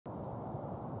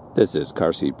This is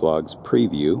Carseat Blog's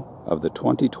preview of the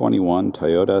 2021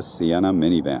 Toyota Sienna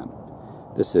minivan.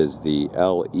 This is the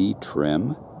LE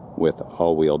trim with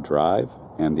all-wheel drive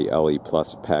and the LE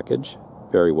Plus package.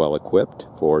 Very well equipped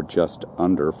for just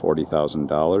under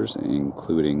 $40,000,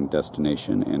 including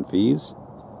destination and fees.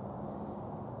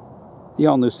 The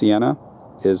all-new Sienna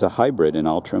is a hybrid in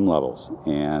all trim levels,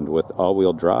 and with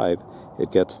all-wheel drive,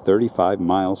 it gets 35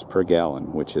 miles per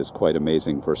gallon, which is quite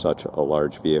amazing for such a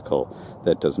large vehicle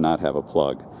that does not have a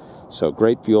plug. So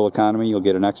great fuel economy. You'll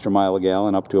get an extra mile a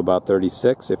gallon up to about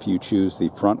 36 if you choose the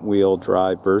front-wheel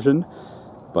drive version,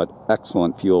 but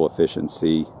excellent fuel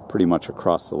efficiency pretty much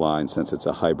across the line since it's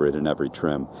a hybrid in every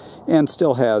trim, and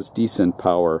still has decent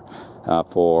power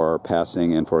for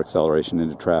passing and for acceleration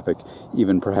into traffic,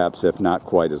 even perhaps if not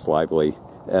quite as lively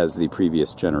as the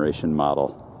previous generation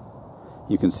model.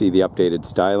 You can see the updated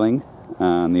styling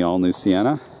on the all-new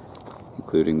Sienna,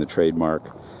 including the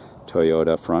trademark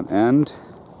Toyota front end.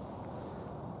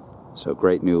 So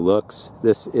great new looks.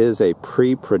 This is a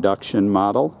pre-production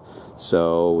model,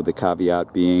 so the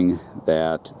caveat being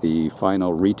that the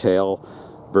final retail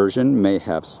version may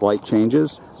have slight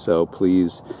changes, so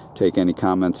please take any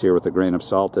comments here with a grain of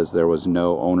salt, as there was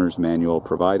no owner's manual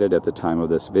provided at the time of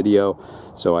this video,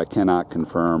 so I cannot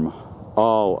confirm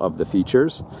all of the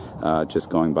features, just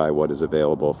going by what is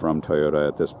available from Toyota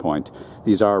at this point.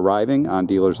 These are arriving on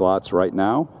dealers' lots right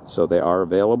now, so they are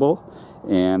available,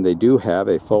 and they do have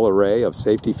a full array of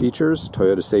safety features.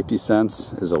 Toyota Safety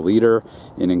Sense is a leader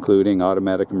in including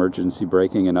automatic emergency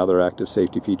braking and other active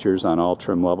safety features on all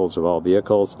trim levels of all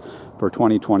vehicles. For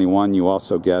 2021, you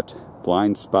also get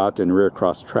blind spot and rear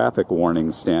cross traffic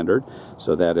warning standard,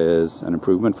 so that is an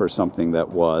improvement for something that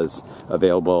was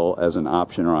available as an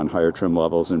option or on higher trim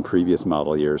levels in previous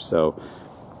model years. So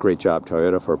great job,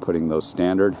 Toyota, for putting those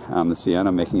standard on the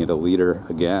Sienna, making it a leader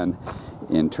again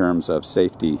in terms of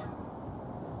safety.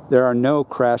 There are no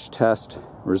crash test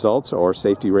results or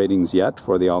safety ratings yet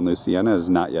for the all-new Sienna. It is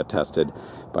not yet tested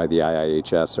by the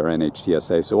IIHS or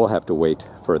NHTSA, so we'll have to wait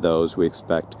for those. We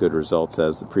expect good results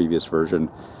as the previous version,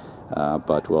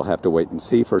 but we'll have to wait and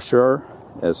see for sure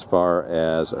as far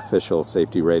as official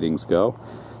safety ratings go.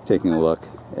 Taking a look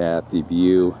at the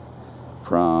view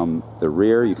from the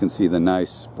rear, you can see the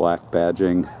nice black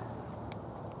badging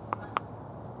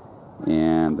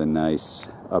and the nice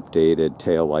updated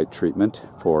tail light treatment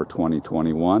for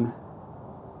 2021.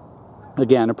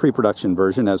 Again, a pre-production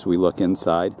version as we look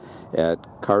inside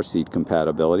at car seat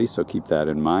compatibility, so keep that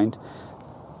in mind.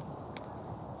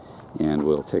 And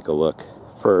we'll take a look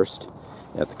first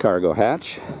at the cargo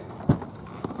hatch.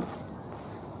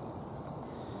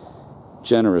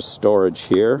 Generous storage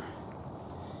here.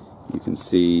 You can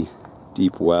see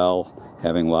deep well,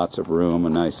 having lots of room, a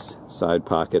nice side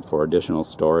pocket for additional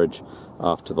storage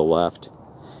off to the left.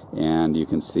 And you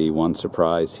can see one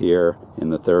surprise here in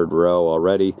the third row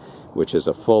already, which is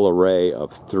a full array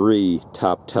of 3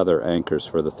 top tether anchors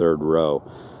for the third row,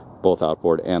 both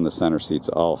outboard and the center seats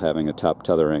all having a top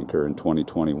tether anchor in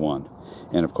 2021.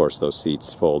 And of course those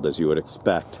seats fold, as you would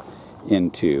expect,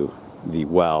 into the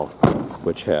well,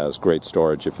 which has great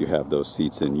storage if you have those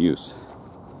seats in use.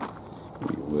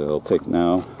 We will take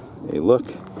now a look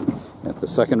at the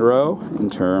second row in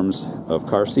terms of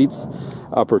car seats.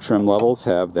 Upper trim levels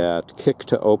have that kick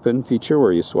to open feature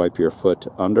where you swipe your foot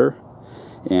under,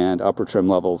 and upper trim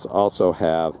levels also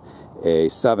have a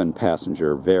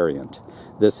 7-passenger variant.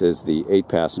 This is the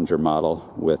 8-passenger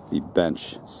model with the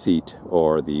bench seat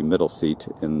or the middle seat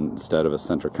instead of a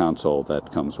center console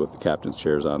that comes with the captain's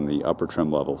chairs on the upper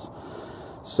trim levels.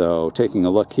 So taking a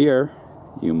look here,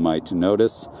 you might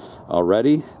notice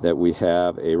already that we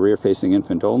have a rear-facing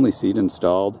infant-only seat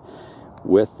installed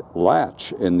with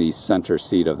latch in the center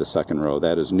seat of the second row.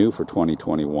 That is new for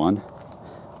 2021.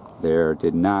 There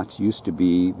did not used to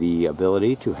be the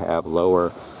ability to have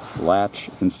lower latch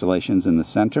installations in the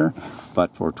center,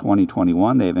 but for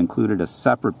 2021 they've included a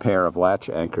separate pair of latch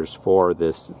anchors for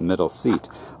this middle seat,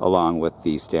 along with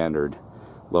the standard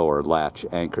lower latch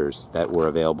anchors that were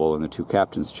available in the 2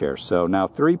 captain's chairs. So now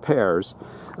 3 pairs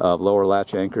of lower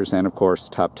latch anchors and of course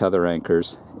top tether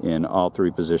anchors in all 3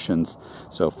 positions.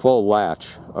 So full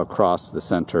latch across the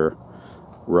center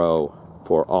row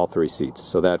for all 3 seats.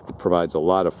 So that provides a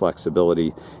lot of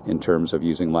flexibility in terms of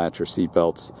using latch or seat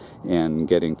belts and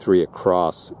getting 3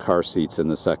 across car seats in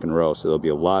the second row. So there'll be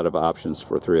a lot of options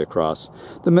for 3 across.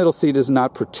 The middle seat is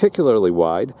not particularly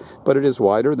wide, but it is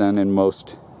wider than in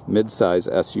most mid-size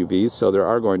SUVs, so there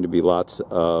are going to be lots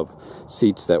of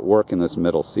seats that work in this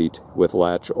middle seat with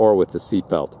latch or with the seat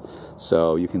belt.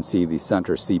 So you can see the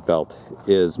center seat belt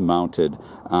is mounted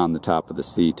on the top of the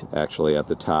seat, actually at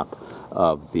the top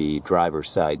of the driver's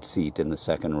side seat in the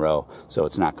second row. So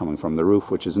it's not coming from the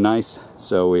roof, which is nice.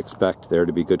 So we expect there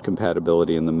to be good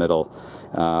compatibility in the middle.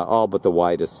 All but the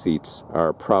widest seats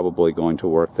are probably going to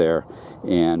work there,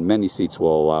 and many seats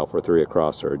will allow for 3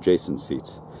 across or adjacent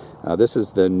seats. This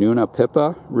is the Nuna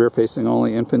Pippa rear-facing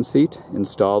only infant seat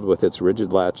installed with its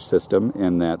rigid latch system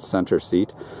in that center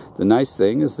seat. The nice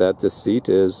thing is that this seat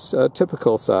is a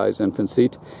typical size infant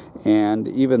seat, and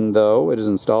even though it is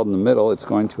installed in the middle, it's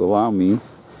going to allow me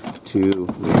to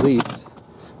release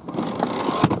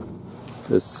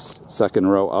this second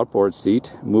row outboard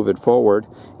seat, move it forward,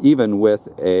 even with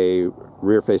a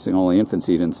rear-facing only infant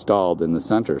seat installed in the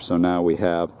center. So now we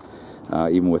have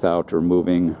even without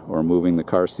removing or moving the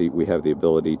car seat, we have the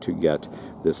ability to get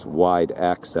this wide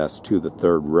access to the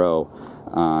third row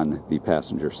on the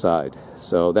passenger side.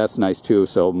 So that's nice too.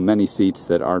 So many seats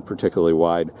that aren't particularly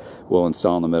wide will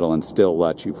install in the middle and still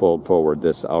let you fold forward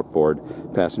this outboard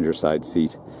passenger side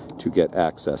seat to get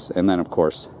access. And then of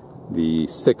course the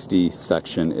 60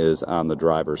 section is on the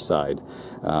driver's side.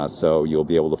 So you'll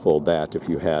be able to fold that if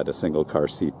you had a single car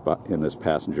seat in this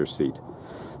passenger seat.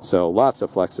 So lots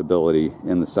of flexibility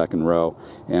in the second row,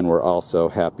 and we're also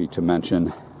happy to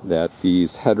mention that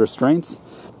these head restraints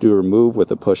do remove with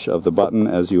the push of the button,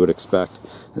 as you would expect.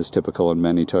 As typical in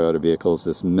many Toyota vehicles,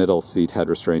 this middle seat head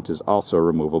restraint is also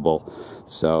removable,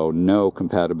 so no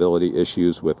compatibility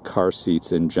issues with car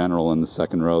seats in general in the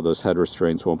second row. Those head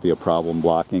restraints won't be a problem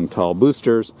blocking tall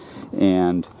boosters,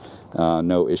 and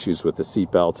no issues with the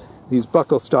seat belt. These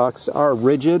buckle stocks are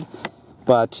rigid,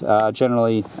 but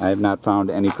generally I have not found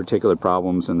any particular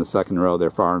problems in the second row. They're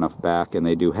far enough back and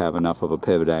they do have enough of a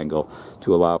pivot angle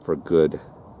to allow for good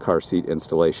car seat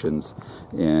installations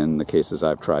in the cases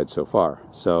I've tried so far.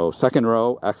 So second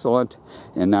row, excellent.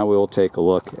 And now we will take a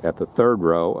look at the third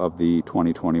row of the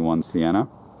 2021 Sienna.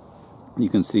 You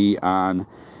can see on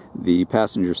the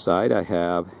passenger side I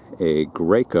have a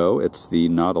Graco. It's the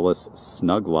Nautilus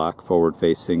Snug Lock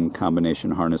forward-facing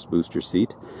combination harness booster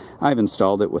seat. I've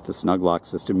installed it with the Snug Lock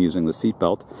system using the seat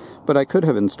belt, but I could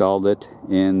have installed it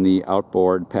in the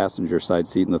outboard passenger side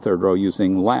seat in the third row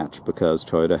using latch, because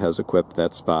Toyota has equipped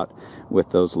that spot with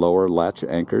those lower latch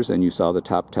anchors, and you saw the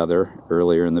top tether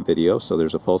earlier in the video, so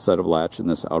there's a full set of latch in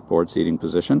this outboard seating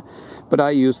position. But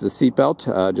I use the seat belt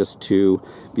just to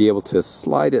be able to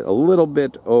slide it a little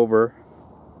bit over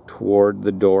toward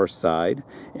the door side,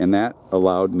 and that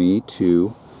allowed me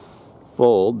to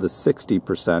fold the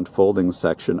 60% folding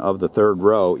section of the third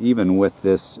row, even with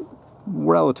this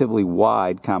relatively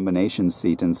wide combination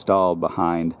seat installed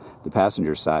behind the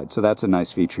passenger side. So that's a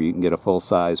nice feature. You can get a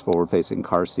full-size forward-facing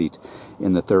car seat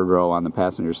in the third row on the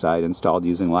passenger side installed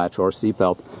using latch or seat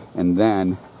belt, and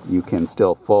then you can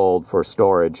still fold for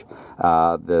storage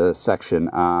the section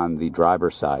on the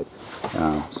driver's side.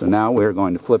 So now we're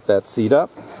going to flip that seat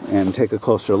up and take a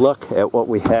closer look at what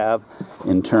we have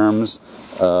in terms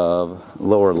of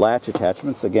lower latch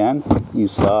attachments. Again, you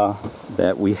saw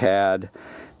that we had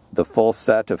the full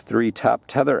set of 3 top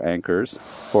tether anchors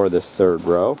for this third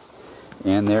row,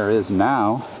 and there is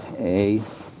now a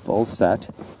full set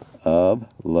of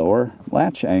lower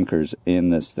latch anchors in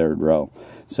this third row.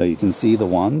 So you can see the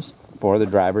ones for the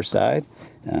driver's side.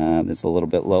 There's a little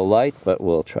bit low light, but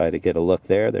we'll try to get a look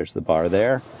there. There's the bar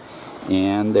there.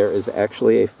 And there is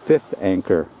actually a 5th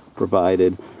anchor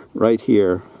provided right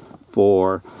here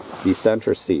for the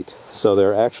center seat. So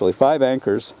there are actually 5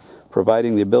 anchors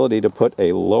providing the ability to put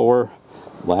a lower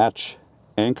latch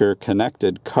anchor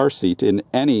connected car seat in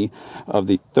any of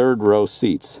the third row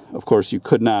seats. Of course, you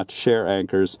could not share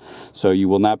anchors, so you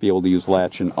will not be able to use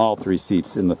latch in all 3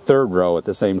 seats in the third row at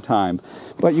the same time.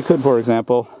 But you could, for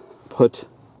example, put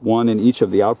one in each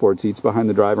of the outboard seats behind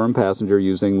the driver and passenger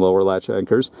using lower latch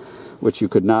anchors, which you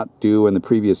could not do in the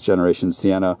previous generation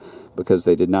Sienna because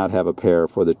they did not have a pair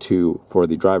for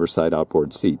the driver's side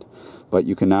outboard seat. But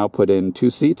you can now put in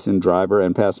 2 seats in driver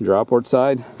and passenger outboard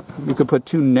side. You could put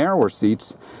 2 narrower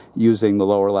seats using the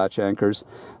lower latch anchors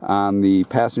on the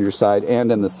passenger side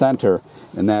and in the center,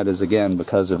 and that is again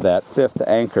because of that 5th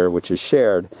anchor, which is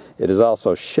shared. It is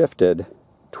also shifted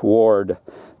toward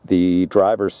the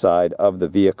driver's side of the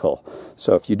vehicle.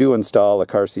 So if you do install a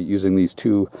car seat using these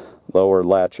 2 lower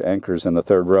latch anchors in the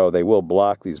third row, they will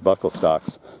block these buckle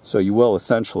stocks. So you will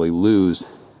essentially lose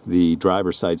the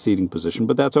driver's side seating position,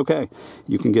 but that's okay.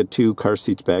 You can get 2 car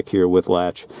seats back here with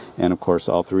latch, and of course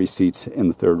all 3 seats in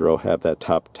the third row have that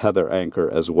top tether anchor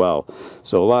as well.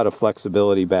 So a lot of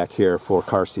flexibility back here for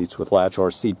car seats with latch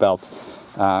or seat belt.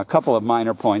 A couple of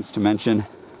minor points to mention.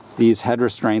 These head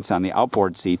restraints on the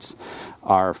outboard seats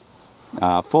are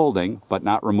folding but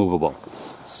not removable.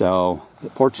 So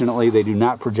fortunately they do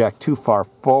not project too far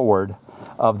forward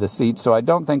of the seat, so I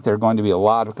don't think there are going to be a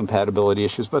lot of compatibility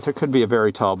issues, but there could be a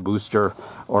very tall booster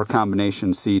or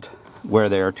combination seat where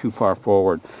they are too far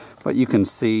forward. But you can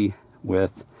see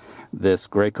with this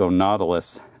Graco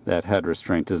Nautilus that head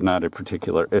restraint is not a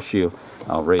particular issue.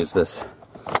 I'll raise this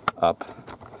up,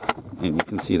 and you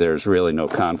can see there's really no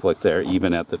conflict there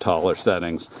even at the taller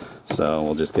settings, so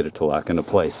we'll just get it to lock into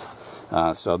place.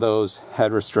 So those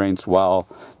head restraints, while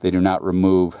they do not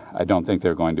remove, I don't think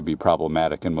they're going to be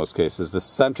problematic in most cases. The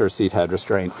center seat head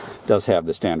restraint does have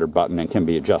the standard button and can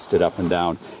be adjusted up and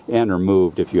down and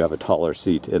removed if you have a taller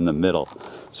seat in the middle.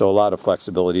 So a lot of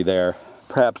flexibility there.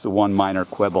 Perhaps the one minor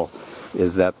quibble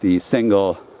is that the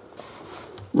single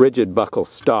rigid buckle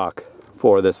stalk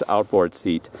for this outboard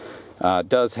seat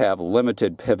does have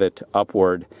limited pivot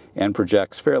upward and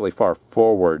projects fairly far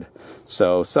forward.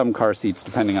 So some car seats,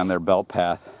 depending on their belt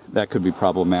path, that could be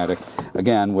problematic.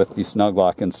 Again, with the snug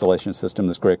lock installation system,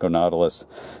 this Graco Nautilus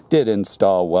did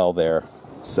install well there.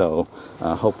 So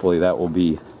hopefully that will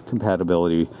be a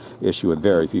compatibility issue with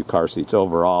very few car seats.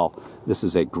 Overall, this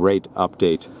is a great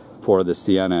update for the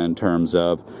Sienna in terms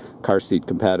of car seat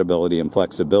compatibility and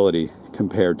flexibility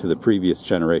compared to the previous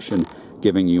generation,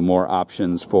 giving you more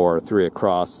options for 3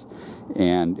 across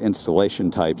and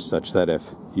installation types, such that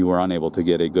if you were unable to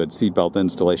get a good seatbelt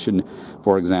installation,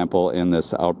 for example, in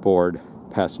this outboard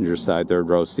passenger side third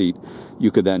row seat,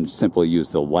 you could then simply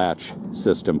use the latch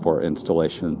system for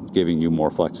installation, giving you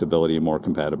more flexibility and more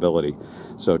compatibility.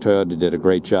 So Toyota did a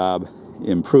great job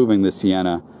improving the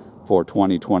Sienna for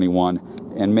 2021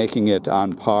 and making it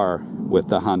on par with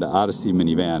the Honda Odyssey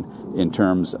minivan in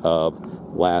terms of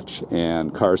latch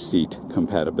and car seat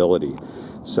compatibility.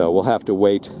 So we'll have to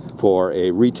wait for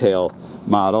a retail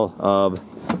model of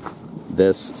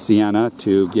this Sienna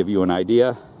to give you an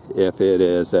idea if it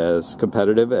is as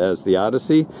competitive as the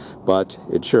Odyssey, but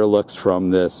it sure looks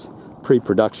from this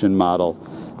pre-production model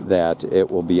that it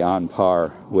will be on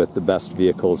par with the best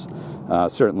vehicles,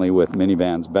 certainly with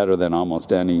minivans, better than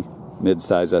almost any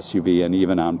mid-size SUV, and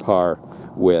even on par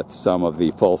with some of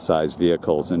the full-size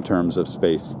vehicles in terms of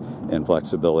space and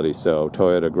flexibility. So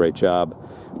Toyota, great job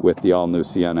with the all-new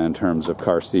Sienna in terms of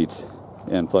car seats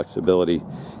and flexibility,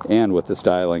 and with the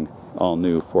styling all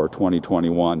new for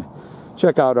 2021.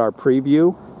 Check out our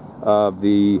preview of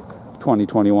the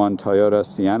 2021 Toyota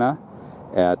Sienna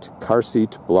at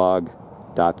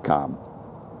carseatblog.com.